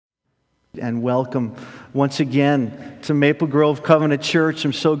And welcome once again to Maple Grove Covenant Church.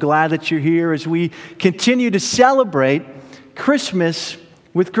 I'm so glad that you're here as we continue to celebrate Christmas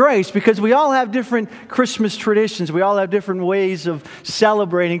with grace, because we all have different Christmas traditions. We all have different ways of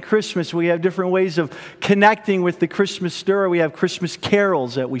celebrating Christmas. We have different ways of connecting with the Christmas story. We have Christmas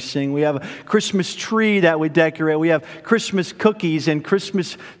carols that we sing. We have a Christmas tree that we decorate. We have Christmas cookies and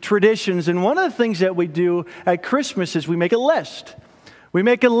Christmas traditions. And one of the things that we do at Christmas is we make a list. We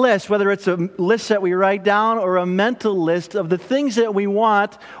make a list, whether it's a list that we write down or a mental list of the things that we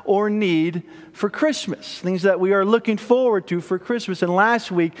want or need for Christmas, things that we are looking forward to for Christmas. And last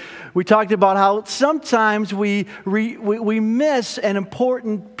week, we talked about how sometimes we miss an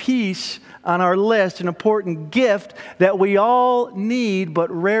important piece on our list, an important gift that we all need but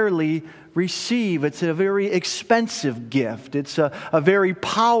rarely receive. It's a very expensive gift. It's a very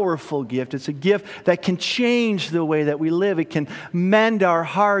powerful gift. It's a gift that can change the way that we live. It can mend our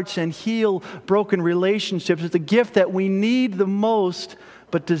hearts and heal broken relationships. It's a gift that we need the most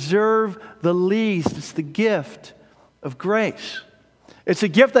but deserve the least. It's the gift of grace. It's a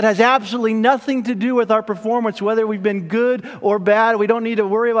gift that has absolutely nothing to do with our performance, whether we've been good or bad. We don't need to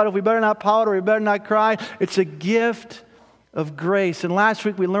worry about if we better not pout or we better not cry. It's a gift of grace. And last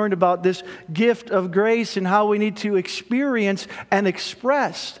week we learned about this gift of grace and how we need to experience and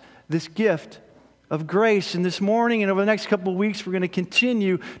express this gift of grace. And this morning and over the next couple of weeks, we're going to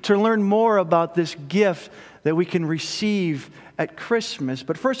continue to learn more about this gift that we can receive at Christmas.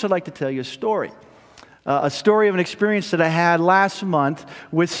 But first, I'd like to tell you a story of an experience that I had last month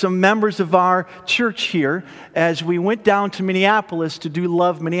with some members of our church here as we went down to Minneapolis to do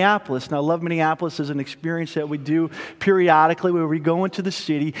Love Minneapolis. Now, Love Minneapolis is an experience that we do periodically where we go into the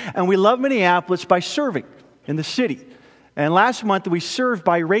city, and we love Minneapolis by serving in the city. And last month, we served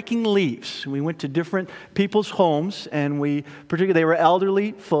by raking leaves. We went to different people's homes, and particularly they were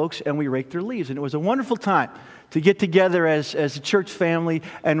elderly folks, and we raked their leaves. And it was a wonderful time to get together as a church family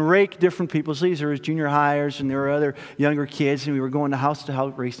and rake different people's leaves. There was junior hires, and there were other younger kids, and we were going to house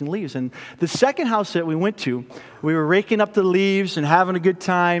raking leaves. And the second house that we went to, we were raking up the leaves and having a good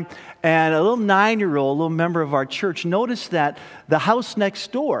time, and a little 9-year-old, a little member of our church, noticed that the house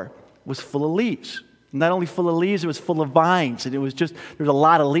next door was full of leaves. Not only full of leaves, it was full of vines, and there was a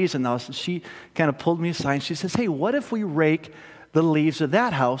lot of leaves in the house. And she kind of pulled me aside, and she says, "Hey, what if we rake the leaves of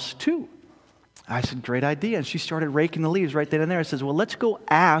that house too?" I said, "Great idea." And she started raking the leaves right then and there. I says, "Well, let's go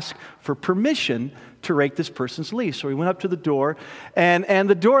ask for permission to rake this person's leaves." So we went up to the door, and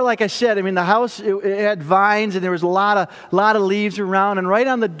the door, like I said, I mean, the house, it had vines, and there was a lot of leaves around, and right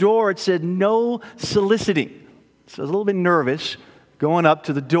on the door it said, "No soliciting." So I was a little bit nervous going up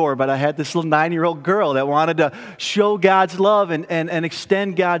to the door, but I had this little 9-year-old girl that wanted to show God's love and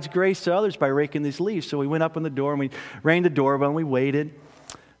extend God's grace to others by raking these leaves. So we went up on the door, and we rang the doorbell, and we waited,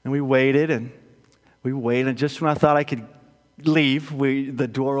 and we waited, and we waited, and just when I thought I could leave, the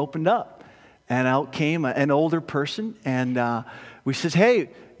door opened up, and out came an older person, and we says, "Hey,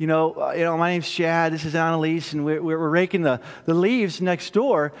 my name's Chad, this is Annalise, and we're raking the leaves next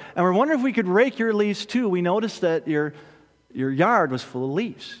door, and we're wondering if we could rake your leaves too. We noticed that your yard was full of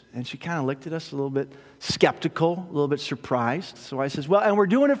leaves." And she kind of looked at us a little bit skeptical, a little bit surprised. So I says, "Well, and we're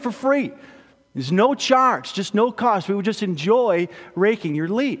doing it for free. There's no charge, just no cost. We would just enjoy raking your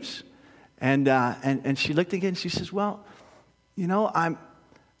leaves." And she looked again, and she says, "Well,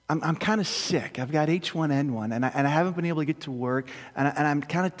 I'm kind of sick. I've got H1N1, and I haven't been able to get to work, and I'm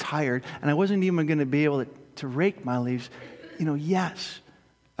kind of tired, and I wasn't even going to be able to rake my leaves. Yes,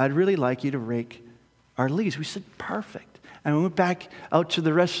 I'd really like you to rake our leaves." We said, "Perfect." And we went back out to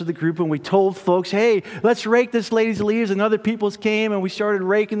the rest of the group, and we told folks, "Hey, let's rake this lady's leaves." And other people's came, and we started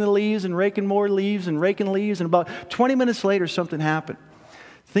raking the leaves and raking more leaves and raking leaves. And about 20 minutes later, something happened.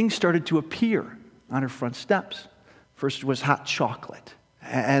 Things started to appear on her front steps. First it was hot chocolate,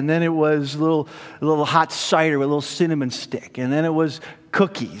 and then it was a little hot cider with a little cinnamon stick, and then it was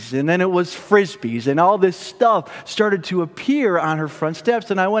cookies, and then it was Frisbees, and all this stuff started to appear on her front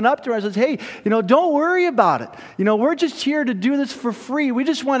steps. And I went up to her and I said, "Hey, don't worry about it. We're just here to do this for free. We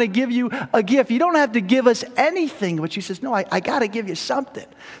just want to give you a gift. You don't have to give us anything." But she says, "No, I got to give you something."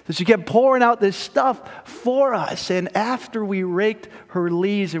 So she kept pouring out this stuff for us. And after we raked her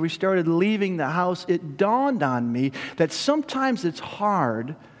leaves and we started leaving the house, it dawned on me that sometimes it's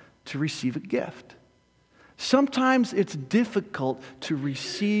hard to receive a gift. Sometimes it's difficult to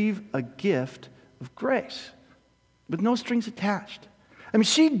receive a gift of grace with no strings attached. I mean,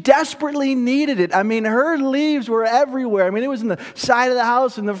 she desperately needed it. I mean, her leaves were everywhere. I mean, it was in the side of the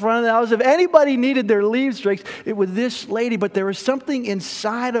house, in the front of the house. If anybody needed their leaves raked, it was this lady. But there was something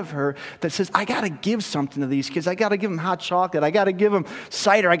inside of her that says, I got to give something to these kids. I got to give them hot chocolate. I got to give them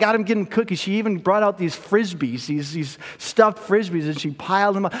cider. I got to give them cookies. She even brought out these Frisbees, these stuffed Frisbees, and she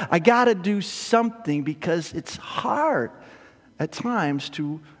piled them up. I got to do something because it's hard at times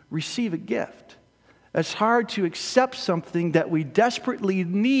to receive a gift. It's hard to accept something that we desperately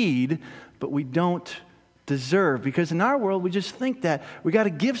need, but we don't deserve. Because in our world, we just think that we got to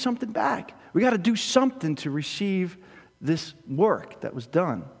give something back. We got to do something to receive this work that was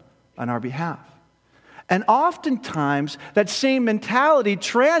done on our behalf. And oftentimes, that same mentality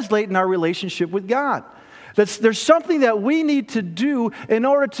translates in our relationship with God. There's something that we need to do in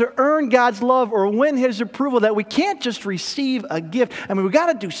order to earn God's love or win His approval, that we can't just receive a gift. I mean, we got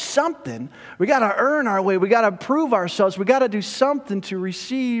to do something. We got to earn our way. We got to prove ourselves. We got to do something to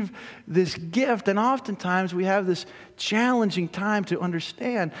receive this gift. And oftentimes we have this challenging time to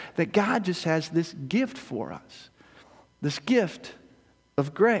understand that God just has this gift for us, this gift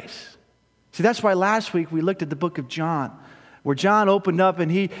of grace. See, that's why last week we looked at the book of John, where John opened up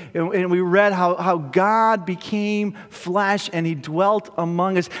and we read how God became flesh and He dwelt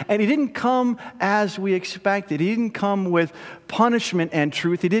among us. And He didn't come as we expected. He didn't come with punishment and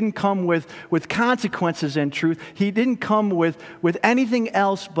truth. He didn't come with consequences and truth. He didn't come with anything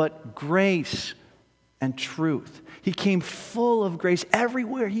else but grace and truth. He came full of grace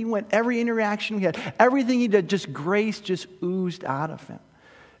everywhere He went, every interaction we had, everything He did, just grace just oozed out of Him.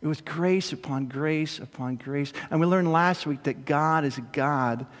 It was grace upon grace upon grace. And we learned last week that God is a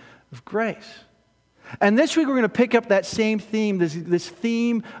God of grace. And this week we're going to pick up that same theme, this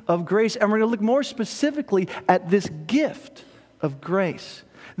theme of grace. And we're going to look more specifically at this gift of grace.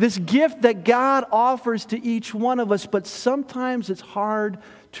 This gift that God offers to each one of us, but sometimes it's hard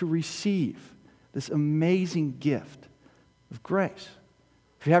to receive. This amazing gift of grace.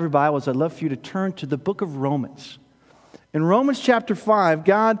 If you have your Bibles, I'd love for you to turn to the book of Romans. In Romans chapter 5,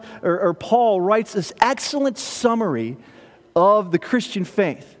 Paul writes this excellent summary of the Christian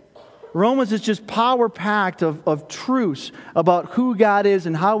faith. Romans is just power-packed of truths about who God is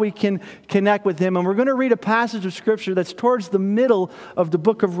and how we can connect with Him. And we're going to read a passage of Scripture that's towards the middle of the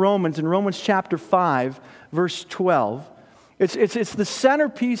book of Romans, in Romans chapter 5, verse 12. It's the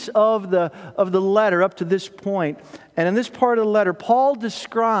centerpiece of the letter up to this point. And in this part of the letter, Paul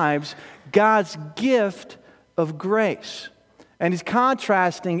describes God's gift of grace. And he's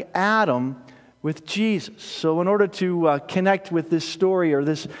contrasting Adam with Jesus. So in order to connect with this story or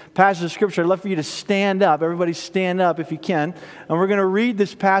this passage of Scripture, I'd love for you to stand up. Everybody stand up if you can. And we're going to read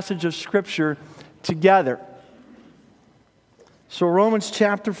this passage of Scripture together. So Romans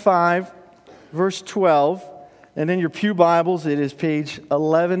chapter 5, verse 12. And in your pew Bibles, it is page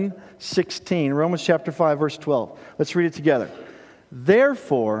 1116. Romans chapter 5, verse 12. Let's read it together.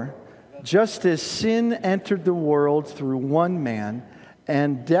 Therefore, just as sin entered the world through one man,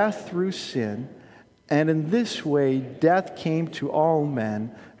 and death through sin, and in this way death came to all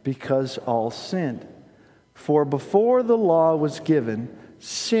men because all sinned. For before the law was given,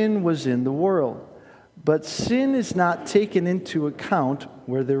 sin was in the world. But sin is not taken into account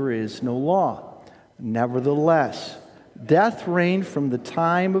where there is no law. Nevertheless, death reigned from the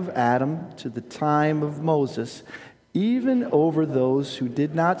time of Adam to the time of Moses, even over those who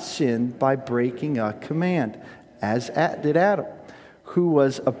did not sin by breaking a command, as did Adam, who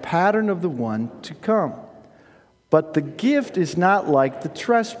was a pattern of the one to come. But the gift is not like the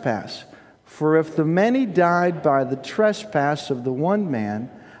trespass. For if the many died by the trespass of the one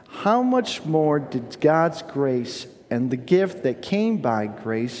man, how much more did God's grace and the gift that came by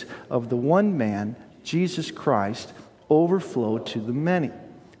grace of the one man, Jesus Christ, overflow to the many?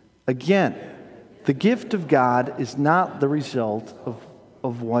 Again, the gift of God is not the result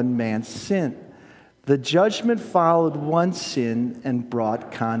of one man's sin. The judgment followed one sin and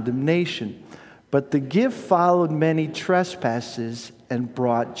brought condemnation. But the gift followed many trespasses and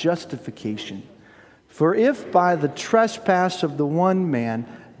brought justification. For if by the trespass of the one man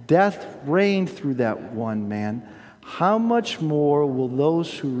death reigned through that one man, how much more will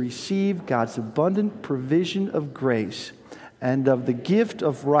those who receive God's abundant provision of grace and of the gift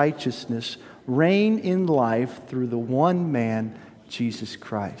of righteousness reign in life through the one man, Jesus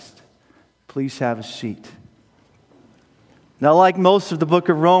Christ? Please have a seat. Now, like most of the book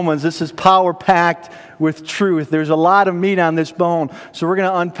of Romans, this is power-packed with truth. There's a lot of meat on this bone, so we're going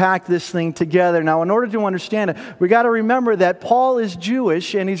to unpack this thing together. Now, in order to understand it, we got to remember that Paul is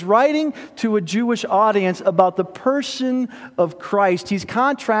Jewish, and he's writing to a Jewish audience about the person of Christ. He's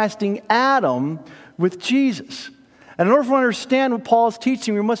contrasting Adam with Jesus. And in order to understand what Paul's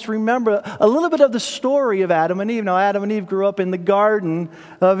teaching, we must remember a little bit of the story of Adam and Eve. Now, Adam and Eve grew up in the Garden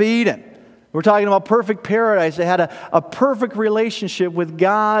of Eden. We're talking about perfect paradise. They had a perfect relationship with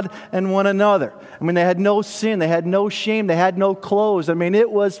God and one another. I mean, they had no sin. They had no shame. They had no clothes. I mean,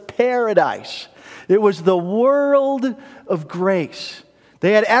 it was paradise. It was the world of grace.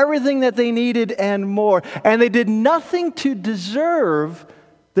 They had everything that they needed and more. And they did nothing to deserve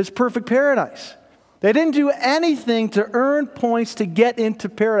this perfect paradise. They didn't do anything to earn points to get into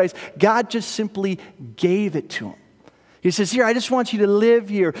paradise. God just simply gave it to them. He says, here, I just want you to live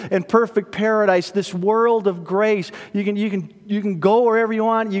here in perfect paradise, this world of grace. You can go wherever you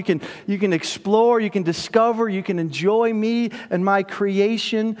want. You can explore. You can discover. You can enjoy me and my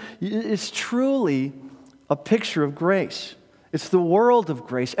creation. It's truly a picture of grace. It's the world of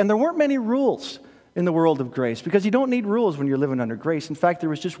grace. And there weren't many rules in the world of grace because you don't need rules when you're living under grace. In fact, there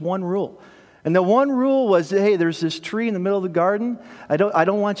was just one rule. And the one rule was, hey, there's this tree in the middle of the garden. I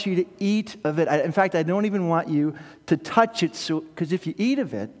don't want you to eat of it. In fact, I don't even want you to touch it, because if you eat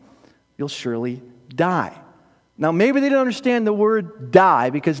of it, you'll surely die. Now, maybe they didn't understand the word die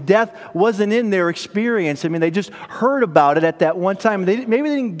because death wasn't in their experience. I mean, they just heard about it at that one time. Maybe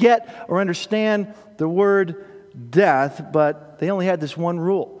they didn't get or understand the word death, but they only had this one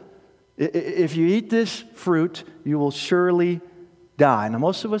rule. If you eat this fruit, you will surely die. Now,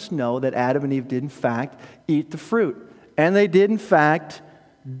 most of us know that Adam and Eve did, in fact, eat the fruit. And they did, in fact,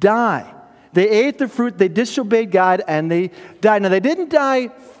 die. They ate the fruit, they disobeyed God, and they died. Now, they didn't die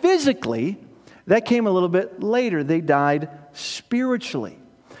physically. That came a little bit later. They died spiritually.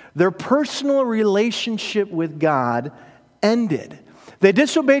 Their personal relationship with God ended. They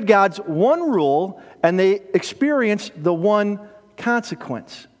disobeyed God's one rule, and they experienced the one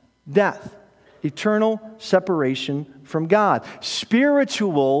consequence: death. Eternal separation from God.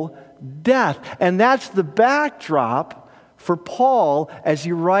 Spiritual death. And that's the backdrop for Paul as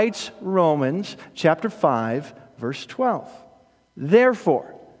he writes Romans chapter 5, verse 12.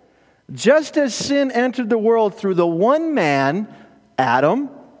 Therefore, just as sin entered the world through the one man, Adam,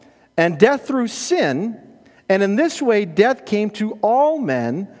 and death through sin, and in this way death came to all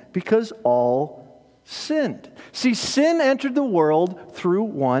men because all sinned. See, sin entered the world through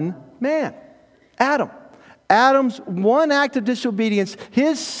one man, Adam. Adam's one act of disobedience,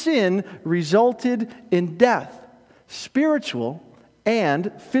 his sin resulted in death, spiritual and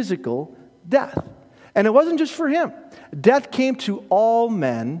physical death. And it wasn't just for him. Death came to all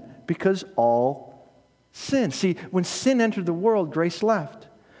men because all sinned. See, when sin entered the world, grace left.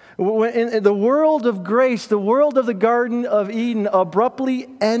 In the world of grace, the world of the Garden of Eden abruptly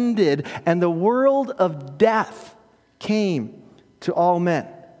ended, and the world of death came to all men.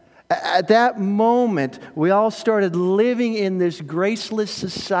 At that moment, we all started living in this graceless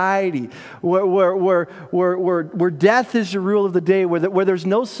society where death is the rule of the day, where there's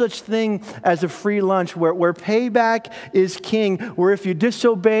no such thing as a free lunch, where payback is king, where if you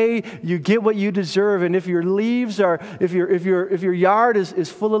disobey, you get what you deserve, and if your yard is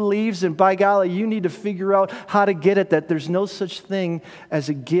full of leaves, and by golly, you need to figure out how to get it, that there's no such thing as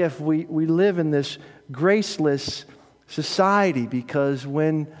a gift. We live in this graceless society because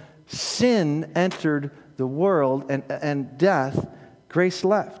when sin entered the world and death, grace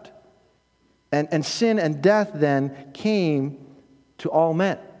left. And sin and death then came to all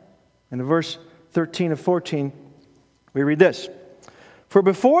men. And in verse 13 of 14, we read this. For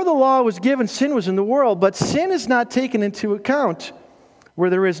before the law was given, sin was in the world, but sin is not taken into account where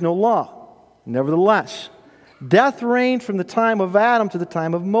there is no law. Nevertheless, death reigned from the time of Adam to the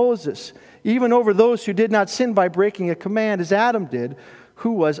time of Moses, even over those who did not sin by breaking a command as Adam did,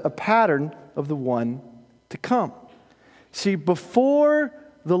 who was a pattern of the one to come. See, before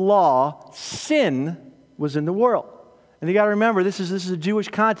the law, sin was in the world. And you got to remember, this is a Jewish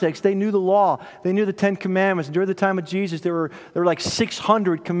context. They knew the law. They knew the 10 Commandments. During the time of Jesus, there were like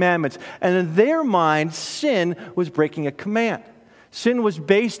 600 commandments. And in their mind, sin was breaking a command. Sin was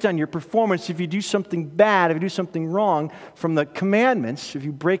based on your performance. If you do something bad, if you do something wrong from the commandments, if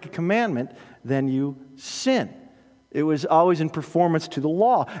you break a commandment, then you sin. It was always in performance to the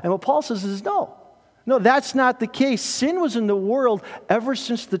law. And what Paul says is, no, that's not the case. Sin was in the world ever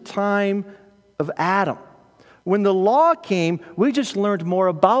since the time of Adam. When the law came, we just learned more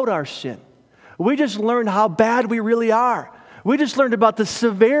about our sin. We just learned how bad we really are. We just learned about the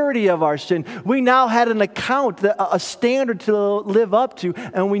severity of our sin. We now had an account, a standard to live up to,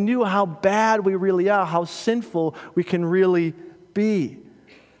 and we knew how bad we really are, how sinful we can really be.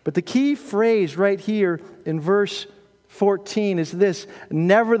 But the key phrase right here in verse 14 is this: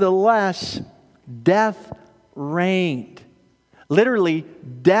 nevertheless, death reigned. Literally,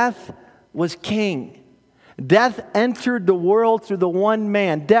 death was king. Death entered the world through the one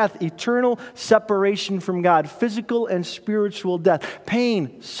man. Death, eternal separation from God, physical and spiritual death.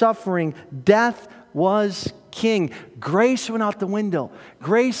 Pain, suffering, death was king. Grace went out the window.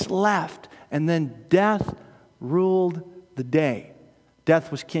 Grace left, and then death ruled the day.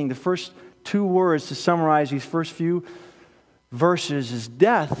 Death was king. The first two words to summarize these first few verses is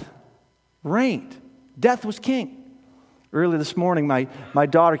death reigned. Death was king. Early this morning, my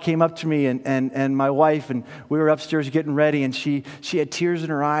daughter came up to me and my wife, and we were upstairs getting ready, and she had tears in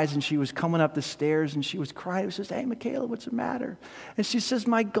her eyes, and she was coming up the stairs, and she was crying. She says, "Hey, Michaela, what's the matter?" And she says,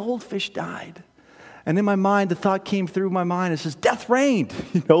 "My goldfish died." And in my mind, the thought came through my mind. It says, death reigned,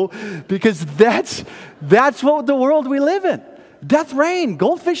 because that's what the world we live in. Death reigned.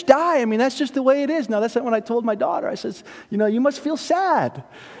 Goldfish die. I mean, that's just the way it is. Now, that's not when I told my daughter. I says, you must feel sad.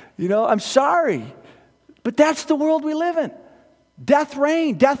 I'm sorry. But that's the world we live in. Death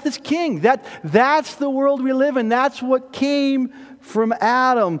reigned. Death is king. That's the world we live in. That's what came from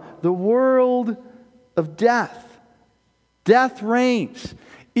Adam, the world of death. Death reigns.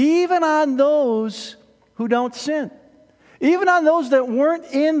 Even on those who don't sin. Even on those that weren't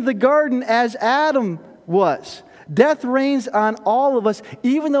in the garden as Adam was. Death reigns on all of us,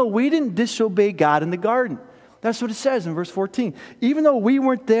 even though we didn't disobey God in the garden. That's what it says in verse 14. Even though we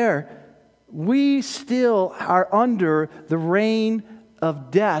weren't there, we still are under the reign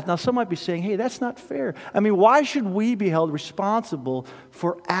of death. Now, some might be saying, hey, that's not fair. I mean, why should we be held responsible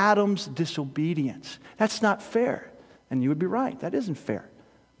for Adam's disobedience? That's not fair. And you would be right. That isn't fair.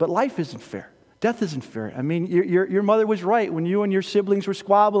 But life isn't fair. Death isn't fair. I mean, your mother was right when you and your siblings were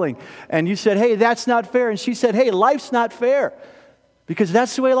squabbling. And you said, hey, that's not fair. And she said, hey, life's not fair. Because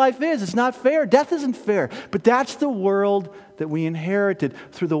that's the way life is. It's not fair. Death isn't fair. But that's the world that we inherited.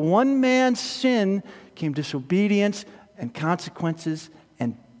 Through the one man's sin came disobedience and consequences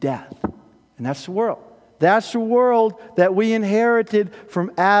and death. And that's the world. That's the world that we inherited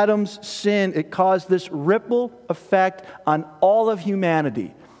from Adam's sin. It caused this ripple effect on all of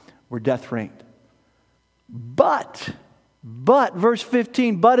humanity where death reigned. But, verse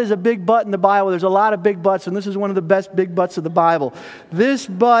 15, but is a big but in the Bible. There's a lot of big buts, and this is one of the best big buts of the Bible. This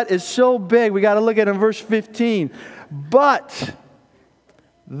but is so big, we got to look at it in verse 15. But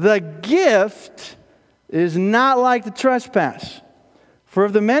the gift is not like the trespass. For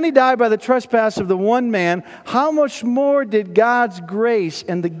if the many died by the trespass of the one man, how much more did God's grace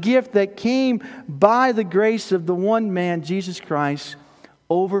and the gift that came by the grace of the one man, Jesus Christ,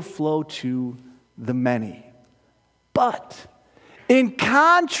 overflow to the many? But in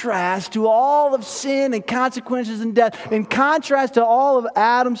contrast to all of sin and consequences and death, in contrast to all of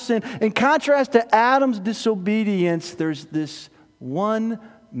Adam's sin, in contrast to Adam's disobedience, there's this one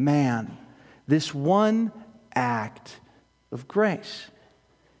man, this one act of grace.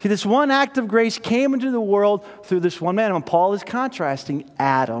 See, this one act of grace came into the world through this one man. And Paul is contrasting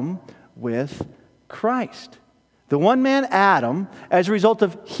Adam with Christ. The one man, Adam, as a result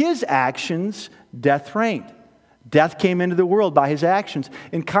of his actions, death reigned. Death came into the world by his actions.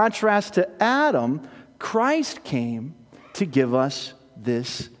 In contrast to Adam, Christ came to give us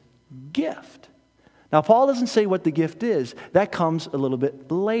this gift. Now, Paul doesn't say what the gift is. That comes a little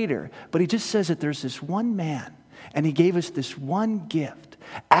bit later. But he just says that there's this one man, and he gave us this one gift.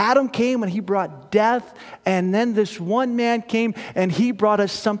 Adam came and he brought death, and then this one man came and he brought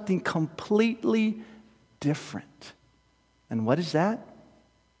us something completely different. And what is that?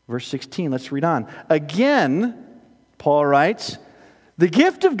 Verse 16, let's read on. Again, Paul writes, the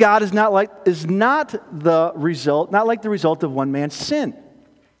gift of God is not like the result of one man's sin.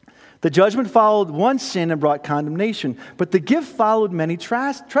 The judgment followed one sin and brought condemnation, but the gift followed many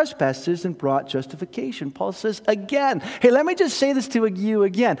trespasses and brought justification. Paul says again, hey, let me just say this to you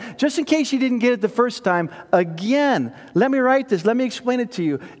again, just in case you didn't get it the first time. Again, let me write this, let me explain it to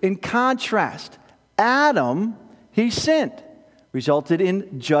you. In contrast, Adam, he sinned, resulted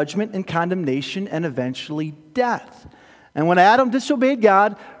in judgment and condemnation and eventually death. And when Adam disobeyed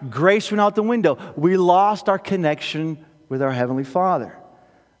God, grace went out the window. We lost our connection with our Heavenly Father.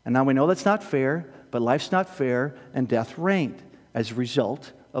 And now we know that's not fair, but life's not fair, and death reigned as a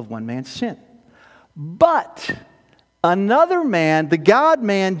result of one man's sin. But another man, the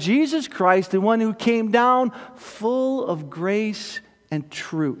God-man, Jesus Christ, the one who came down full of grace and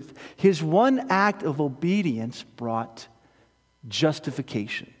truth, his one act of obedience brought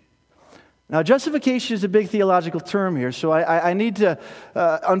justification. Now, justification is a big theological term here, so I need to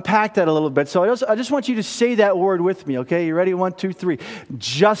unpack that a little bit. So I just want you to say that word with me, okay? You ready? 1, 2, 3.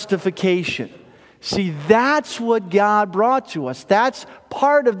 Justification. See, that's what God brought to us. That's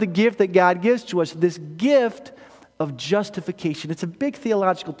part of the gift that God gives to us, this gift of justification. It's a big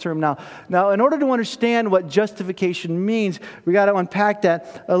theological term now. Now, in order to understand what justification means, we got to unpack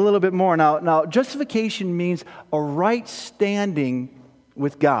that a little bit more. Now, justification means a right standing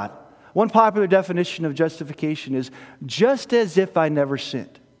with God. One popular definition of justification is just as if I never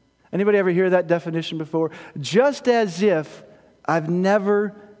sinned. Anybody ever hear that definition before? Just as if I've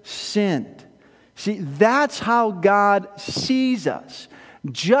never sinned. See, that's how God sees us.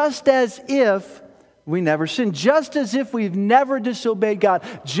 Just as if we never sinned. Just as if we've never disobeyed God.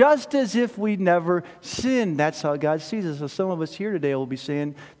 Just as if we never sinned. That's how God sees us. So some of us here today will be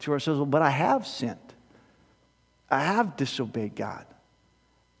saying to ourselves, well, but I have sinned. I have disobeyed God.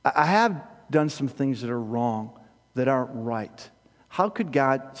 I have done some things that are wrong, that aren't right. How could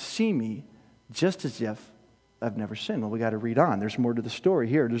God see me just as if I've never sinned? Well, we got to read on. There's more to the story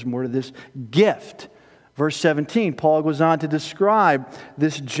here. There's more to this gift. Verse 17, Paul goes on to describe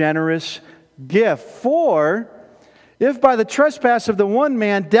this generous gift. For if by the trespass of the one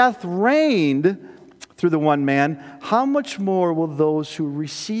man death reigned through the one man, how much more will those who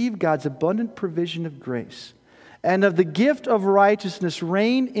receive God's abundant provision of grace and of the gift of righteousness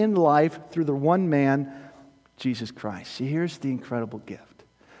reign in life through the one man, Jesus Christ? See, here's the incredible gift.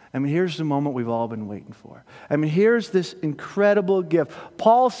 I mean, here's the moment we've all been waiting for. I mean, here's this incredible gift.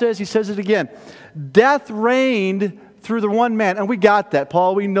 Paul says, he says it again, death reigned through the one man. And we got that,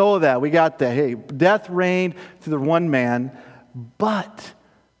 Paul. We know that. We got that. Hey, death reigned through the one man. But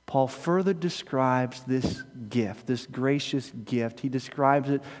Paul further describes this gift, this gracious gift. He describes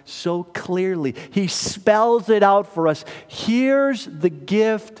it so clearly. He spells it out for us. Here's the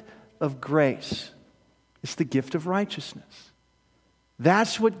gift of grace. It's the gift of righteousness.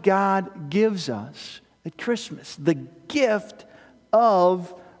 That's what God gives us at Christmas, the gift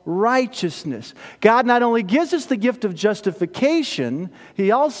of righteousness. God not only gives us the gift of justification,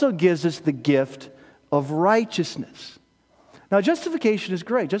 He also gives us the gift of righteousness. Now, justification is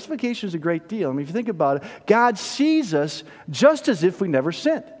great. Justification is a great deal. I mean, if you think about it, God sees us just as if we never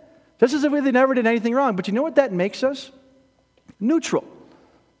sinned, just as if we never did anything wrong. But you know what that makes us? Neutral.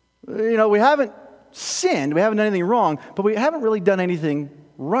 You know, we haven't sinned, we haven't done anything wrong, but we haven't really done anything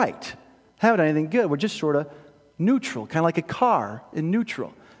right, haven't done anything good. We're just sort of neutral, kind of like a car in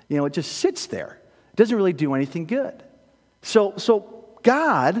neutral. You know, it just sits there. It doesn't really do anything good. So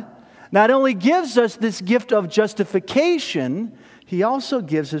God not only gives us this gift of justification, He also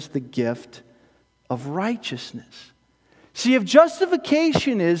gives us the gift of righteousness. See, if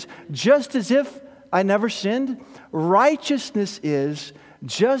justification is just as if I never sinned, righteousness is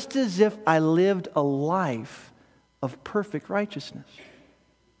just as if I lived a life of perfect righteousness.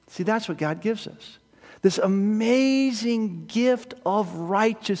 See, that's what God gives us. This amazing gift of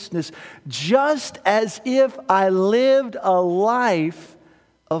righteousness, just as if I lived a life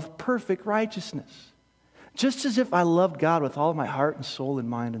of perfect righteousness. Just as if I loved God with all my heart and soul and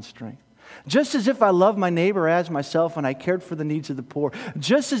mind and strength. Just as if I loved my neighbor as myself and I cared for the needs of the poor.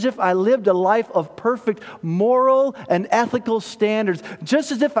 Just as if I lived a life of perfect moral and ethical standards.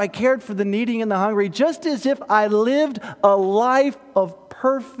 Just as if I cared for the needy and the hungry. Just as if I lived a life of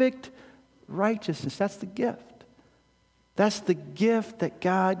perfect righteousness. That's the gift. That's the gift that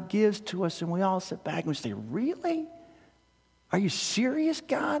God gives to us. And we all sit back and we say, really? Are you serious,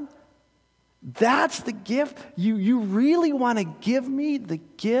 God? That's the gift? You really want to give me the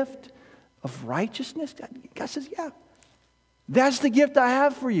gift of righteousness? God says, yeah. That's the gift I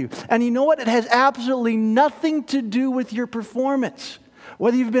have for you. And you know what? It has absolutely nothing to do with your performance.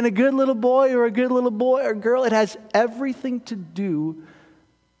 Whether you've been a good little boy or a good little boy or girl, it has everything to do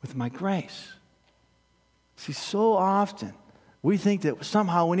with my grace. See, so often we think that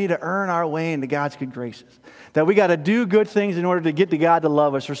somehow we need to earn our way into God's good graces. That we got to do good things in order to get to God to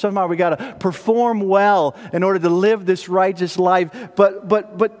love us. Or somehow we got to perform well in order to live this righteous life.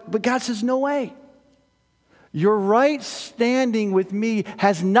 But God says, no way. Your right standing with me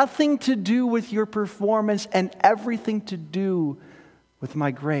has nothing to do with your performance and everything to do with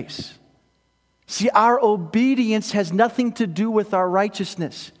my grace. See, our obedience has nothing to do with our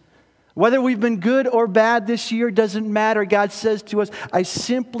righteousness. Whether we've been good or bad this year doesn't matter. God says to us, I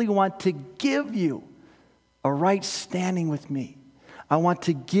simply want to give you a right standing with me. I want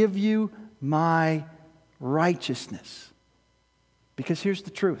to give you my righteousness. Because here's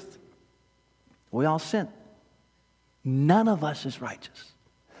the truth. We all sin. None of us is righteous.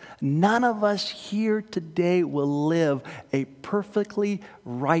 None of us here today will live a perfectly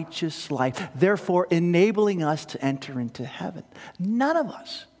righteous life, therefore enabling us to enter into heaven. None of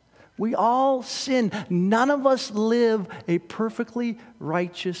us. We all sin. None of us live a perfectly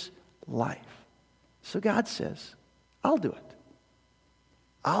righteous life. So God says, I'll do it.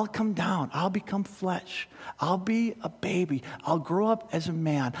 I'll come down. I'll become flesh. I'll be a baby. I'll grow up as a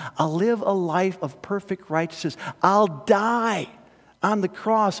man. I'll live a life of perfect righteousness. I'll die on the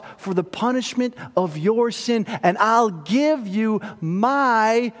cross for the punishment of your sin, and I'll give you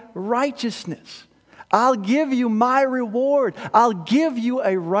my righteousness. I'll give you my reward. I'll give you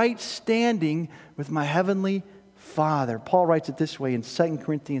a right standing with my heavenly Father. Paul writes it this way in 2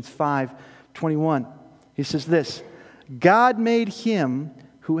 Corinthians 5:21. He says this, God made him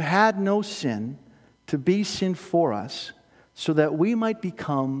who had no sin to be sin for us, so that we might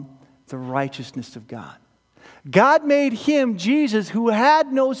become the righteousness of God. God made him, Jesus, who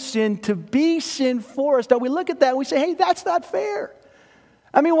had no sin, to be sin for us. Now we look at that and we say, hey, that's not fair.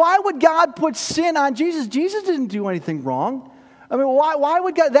 I mean, why would God put sin on Jesus? Jesus didn't do anything wrong. I mean, why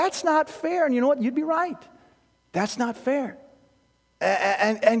would God? That's not fair. And you know what? You'd be right. That's not fair.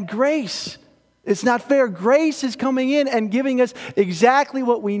 And grace, it's not fair. Grace is coming in and giving us exactly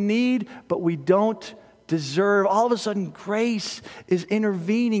what we need, but we don't deserve. All of a sudden, grace is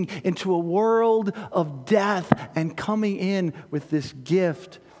intervening into a world of death and coming in with this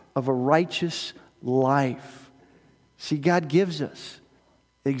gift of a righteous life. See, God gives us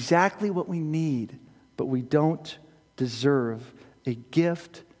exactly what we need, but we don't deserve. A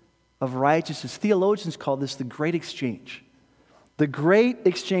gift of righteousness. Theologians call this the great exchange. The great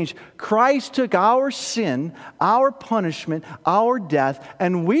exchange. Christ took our sin, our punishment, our death,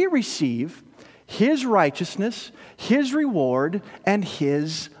 and we receive his righteousness, his reward, and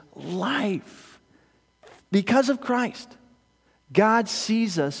his life. Because of Christ, God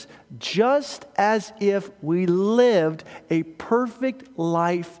sees us just as if we lived a perfect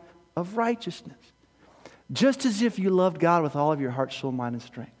life of righteousness. Just as if you loved God with all of your heart, soul, mind, and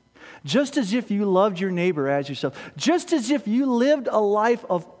strength. Just as if you loved your neighbor as yourself. Just as if you lived a life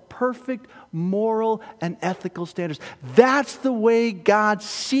of perfect moral and ethical standards. That's the way God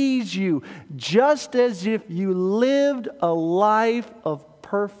sees you. Just as if you lived a life of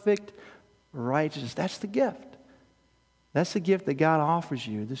perfect righteousness. That's the gift. That's the gift that God offers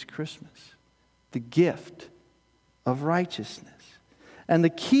you this Christmas. The gift of righteousness. And the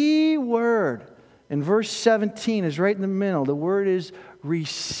key word in verse 17 is right in the middle. The word is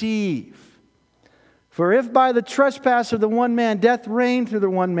receive. For if by the trespass of the one man death reigned through the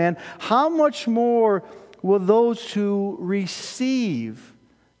one man, how much more will those who receive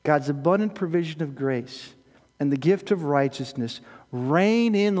God's abundant provision of grace and the gift of righteousness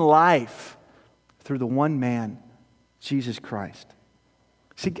reign in life through the one man, Jesus Christ?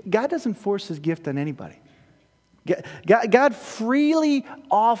 See, God doesn't force his gift on anybody. God freely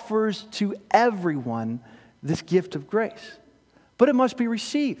offers to everyone this gift of grace. But it must be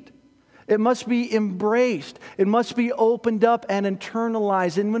received. It must be embraced. It must be opened up and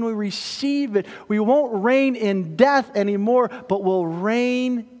internalized. And when we receive it, we won't reign in death anymore, but we'll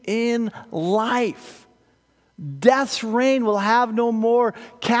reign in life. Death's reign will have no more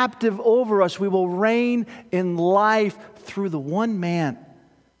captive over us. We will reign in life through the one man,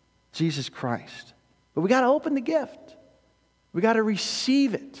 Jesus Christ. But we got to open the gift. We got to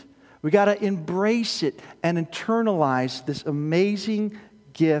receive it. We got to embrace it and internalize this amazing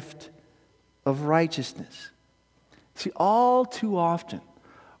gift of righteousness. See, all too often,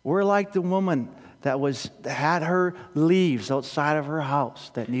 we're like the woman that had her leaves outside of her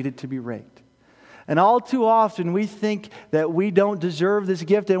house that needed to be raked. And all too often, we think that we don't deserve this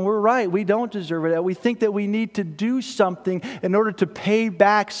gift, and we're right, we don't deserve it. We think that we need to do something in order to pay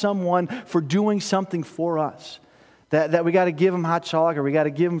back someone for doing something for us. That we got to give them hot chocolate, or we got to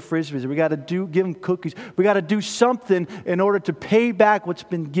give them Frisbees, or we got to give them cookies. We got to do something in order to pay back what's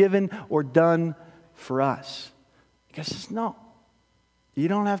been given or done for us. God says, no. You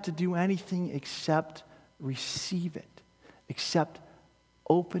don't have to do anything except receive it. Except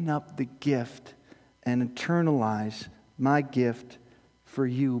open up the gift and internalize my gift for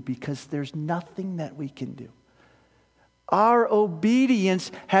you, because there's nothing that we can do. Our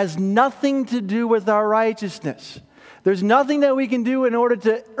obedience has nothing to do with our righteousness. There's nothing that we can do in order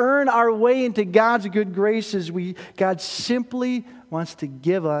to earn our way into God's good graces. God simply wants to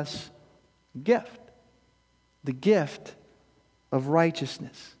give us a gift. The gift of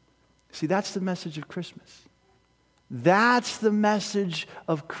righteousness. See, that's the message of Christmas. That's the message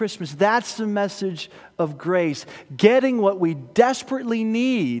of Christmas. That's the message of grace. Getting what we desperately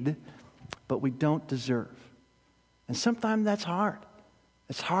need, but we don't deserve. And sometimes that's hard.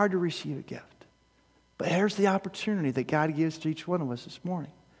 It's hard to receive a gift. But here's the opportunity that God gives to each one of us this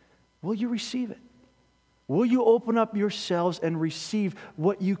morning. Will you receive it? Will you open up yourselves and receive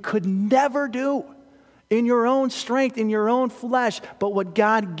what you could never do in your own strength, in your own flesh, but what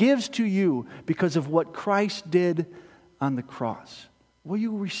God gives to you because of what Christ did on the cross? Will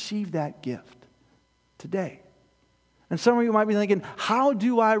you receive that gift today? And some of you might be thinking, how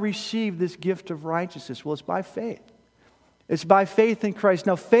do I receive this gift of righteousness? Well, it's by faith. It's by faith in Christ.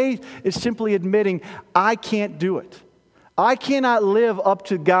 Now, faith is simply admitting, I can't do it. I cannot live up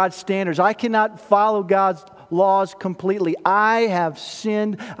to God's standards. I cannot follow God's laws completely. I have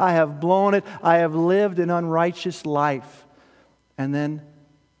sinned. I have blown it. I have lived an unrighteous life. And then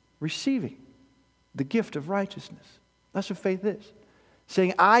receiving the gift of righteousness. That's what faith is.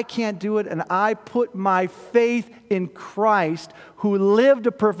 Saying, I can't do it, and I put my faith in Christ, who lived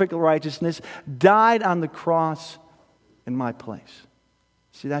a perfect righteousness, died on the cross in my place.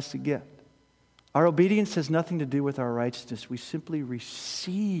 See, that's the gift. Our obedience has nothing to do with our righteousness. We simply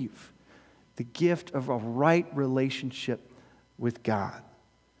receive the gift of a right relationship with God.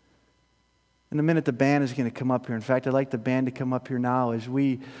 In a minute, the band is going to come up here. In fact, I'd like the band to come up here now as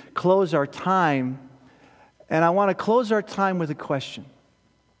we close our time. And I want to close our time with a question.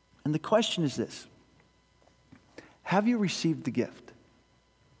 And the question is this: have you received the gift?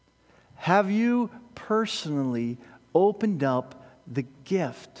 Have you personally opened up the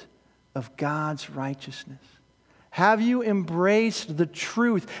gift of God's righteousness? Have you embraced the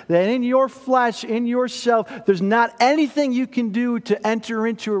truth that in your flesh, in yourself, there's not anything you can do to enter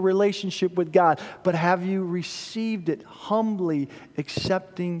into a relationship with God, but have you received it humbly,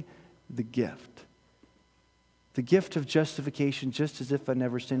 accepting the gift? The gift of justification, just as if I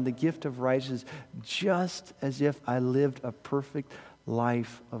never sinned. The gift of righteousness, just as if I lived a perfect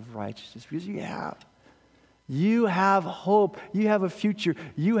life of righteousness. Because you have. You have hope. You have a future.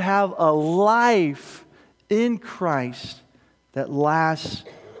 You have a life in Christ that lasts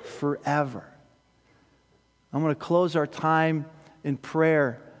forever. I'm going to close our time in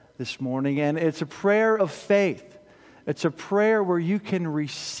prayer this morning. And it's a prayer of faith. It's a prayer where you can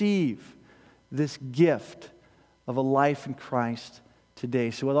receive this gift of a life in Christ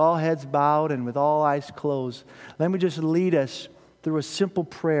today. So with all heads bowed and with all eyes closed, let me just lead us through a simple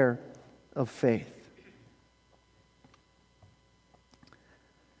prayer of faith.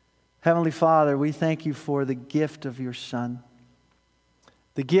 Heavenly Father, we thank you for the gift of your Son,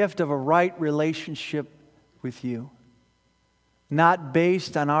 the gift of a right relationship with you, not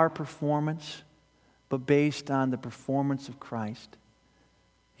based on our performance, but based on the performance of Christ.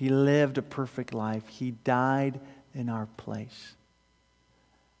 He lived a perfect life. He died in our place.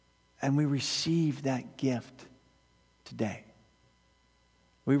 And we receive that gift today.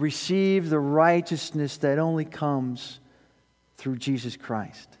 We receive the righteousness that only comes through Jesus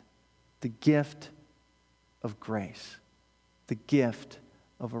Christ. The gift of grace. The gift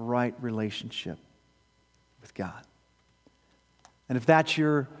of a right relationship with God. And if that's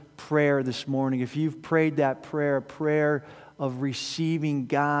your prayer this morning, if you've prayed that prayer, a prayer of receiving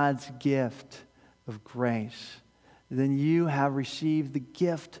God's gift of grace, then you have received the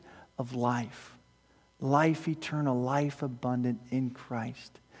gift of life. Life eternal, life abundant in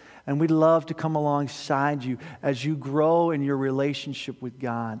Christ. And we'd love to come alongside you as you grow in your relationship with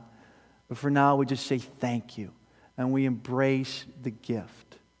God. But for now, we just say thank you. And we embrace the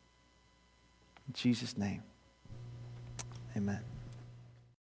gift. In Jesus' name, amen.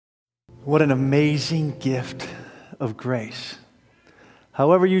 What an amazing gift of grace.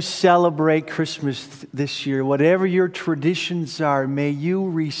 However you celebrate Christmas this year, whatever your traditions are, may you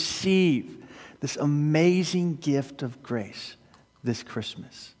receive this amazing gift of grace this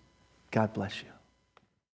Christmas. God bless you.